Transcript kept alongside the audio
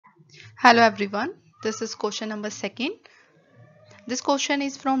Hello everyone, this is question number 2nd. This question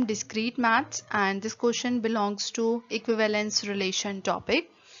is from discrete maths and this question belongs to equivalence relation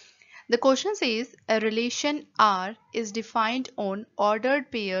topic. The question says a relation R is defined on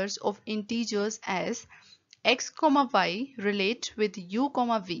ordered pairs of integers as x, y relate with u,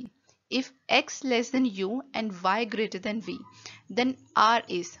 v. If x less than u and y greater than v, then R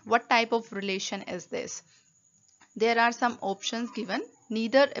is, what type of relation is this? There are some options given: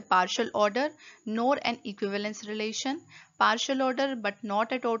 neither a partial order nor an equivalence relation, partial order but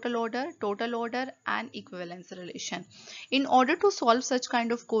not a total order and equivalence relation. In order to solve such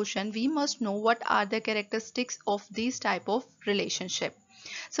kind of question, we must know what are the characteristics of these type of relationship.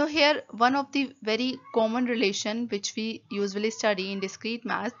 So here one of the very common relation which we usually study in discrete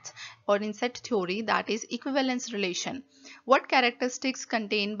maths or in set theory, that is equivalence relation. What characteristics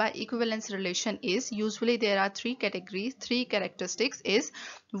contained by equivalence relation is, usually there are three categories, three characteristics is: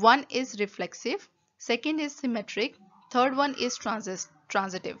 one is reflexive, second is symmetric, third one is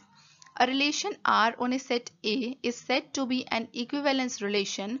transitive. A relation R on a set A is said to be an equivalence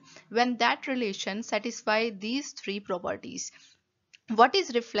relation when that relation satisfies these three properties. What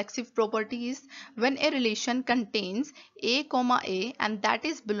is reflexive property is when a relation contains a, and that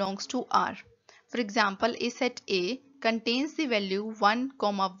is belongs to R. For example, a set A contains the value 1,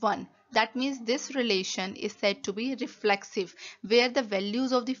 1. That means this relation is said to be reflexive, where the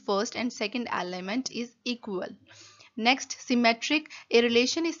values of the first and second element is equal. Next, symmetric. A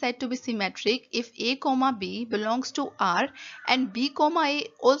relation is said to be symmetric if a, b belongs to R and b, a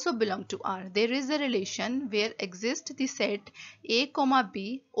also belong to R. There is a relation where exists the set a,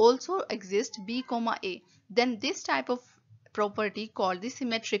 b also exists b, a. Then this type of property called the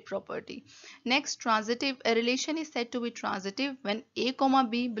symmetric property. Next, transitive. A relation is said to be transitive when a,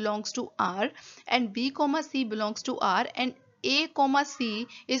 b belongs to R and b, c belongs to R and a, c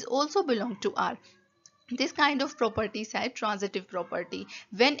is also belong to R. This kind of property is a transitive property.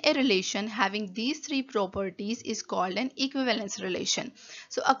 When a relation having these three properties is called an equivalence relation.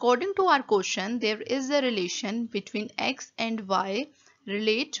 So according to our question, there is a relation between x and y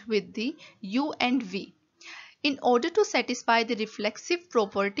relate with the u and v. In order to satisfy the reflexive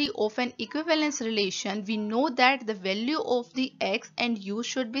property of an equivalence relation, we know that the value of the x and u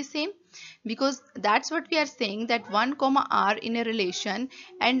should be same, because that's what we are saying, that 1, r in a relation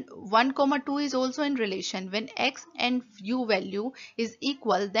and 1, 2 is also in relation. When x and u value is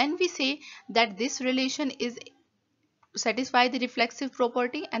equal, then we say that this relation is satisfy the reflexive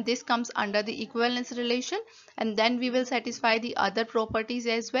property and this comes under the equivalence relation, and then we will satisfy the other properties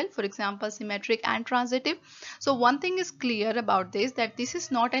as well, for example symmetric and transitive. So one thing is clear about this, that this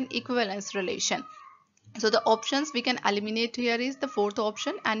is not an equivalence relation. So the options we can eliminate here is the fourth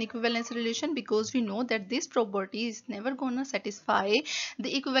option, an equivalence relation, because we know that this property is never gonna satisfy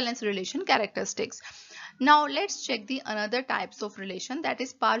the equivalence relation characteristics. Now let's check the another types of relation, that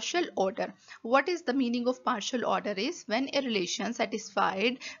is partial order. What is the meaning of partial order is when a relation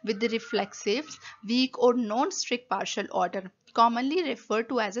satisfied with the reflexive, weak or non-strict partial order, commonly referred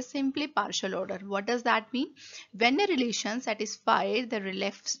to as a simply partial order. What does that mean? When a relation satisfies the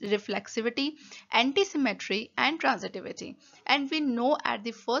reflexivity, antisymmetry and transitivity. And we know at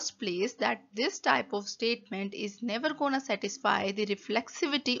the first place that this type of statement is never going to satisfy the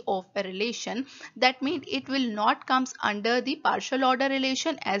reflexivity of a relation. That means it will not comes under the partial order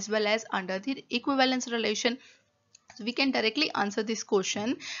relation as well as under the equivalence relation. So we can directly answer this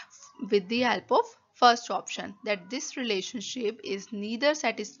question with the help of first option, that this relationship is neither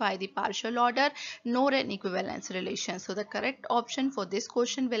satisfy the partial order nor an equivalence relation. So the correct option for this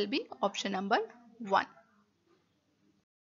question will be option number 1.